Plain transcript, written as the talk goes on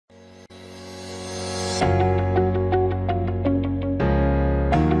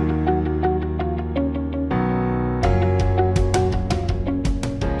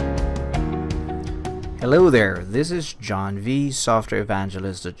Hello there, this is John V, Software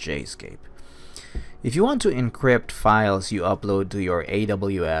Evangelist at Jscape. If you want to encrypt files you upload to your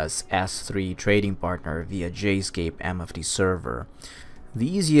AWS S3 trading partner via Jscape MFT server, the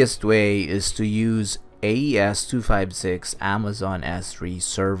easiest way is to use AES-256 Amazon S3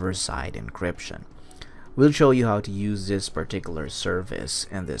 server-side encryption. We'll show you how to use this particular service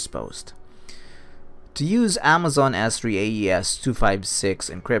in this post. To use Amazon S3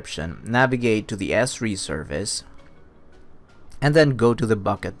 AES-256 encryption, navigate to the S3 service and then go to the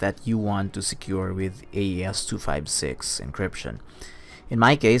bucket that you want to secure with AES-256 encryption. In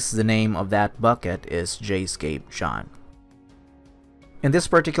my case, the name of that bucket is Jscape John. In this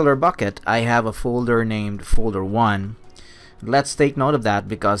particular bucket, I have a folder named Folder 1. Let's take note of that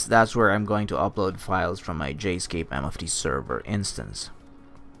because that's where I'm going to upload files from my Jscape MFT server instance.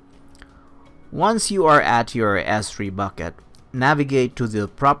 Once you are at your S3 bucket, navigate to the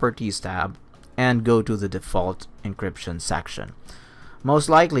Properties tab and go to the Default Encryption section. Most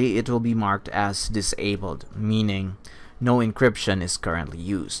likely it will be marked as disabled, meaning no encryption is currently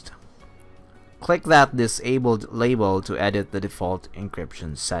used. Click that disabled label to edit the default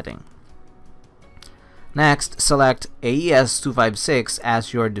encryption setting. Next, select AES-256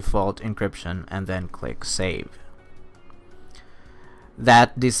 as your default encryption and then click Save.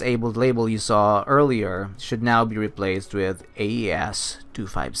 That disabled label you saw earlier should now be replaced with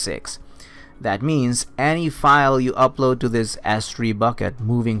AES-256. That means any file you upload to this S3 bucket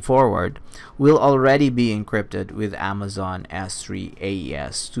moving forward will already be encrypted with Amazon S3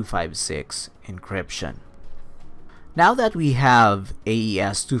 AES-256 encryption. Now that we have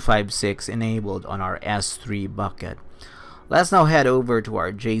AES-256 enabled on our S3 bucket, let's now head over to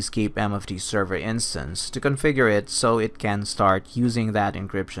our Jscape MFT server instance to configure it so it can start using that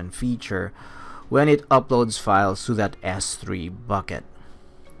encryption feature when it uploads files to that S3 bucket.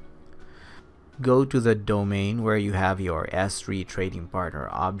 Go to the domain where you have your S3 trading partner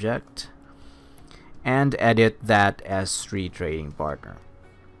object and edit that S3 trading partner.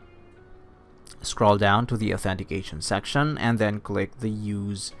 Scroll down to the authentication section and then click the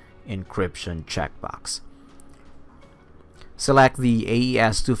Use Encryption checkbox. Select the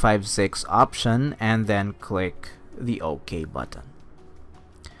AES-256 option and then click the OK button.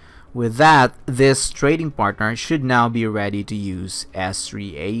 With that, this trading partner should now be ready to use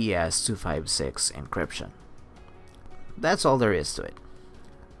S3 AES-256 encryption. That's all there is to it.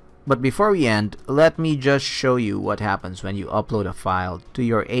 But before we end, let me just show you what happens when you upload a file to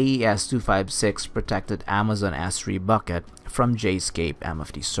your AES-256 protected Amazon S3 bucket from Jscape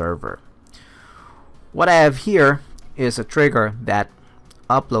MFT server. What I have here is a trigger that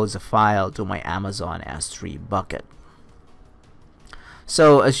uploads a file to my Amazon S3 bucket.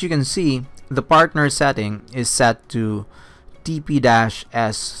 So as you can see, the partner setting is set to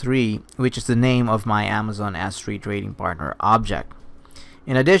TP-S3, which is the name of my Amazon S3 trading partner object.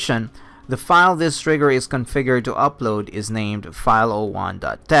 In addition, the file this trigger is configured to upload is named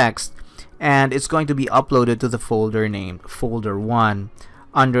file01.txt, and it's going to be uploaded to the folder named Folder 1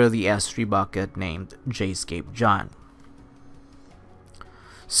 under the S3 bucket named Jscape John.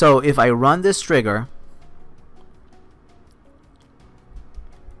 So if I run this trigger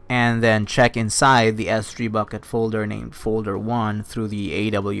and then check inside the S3 bucket folder named Folder 1 through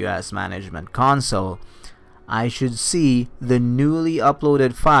the AWS Management Console, I should see the newly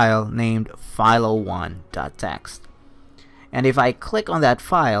uploaded file named file01.txt. And if I click on that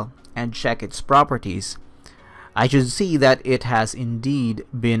file and check its properties, I should see that it has indeed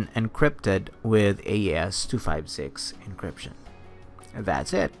been encrypted with AES-256 encryption.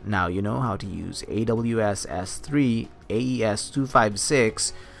 That's it. Now you know how to use AWS S3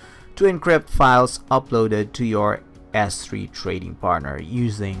 AES-256 to encrypt files uploaded to your S3 trading partner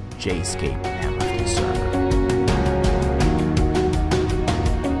using Jscape.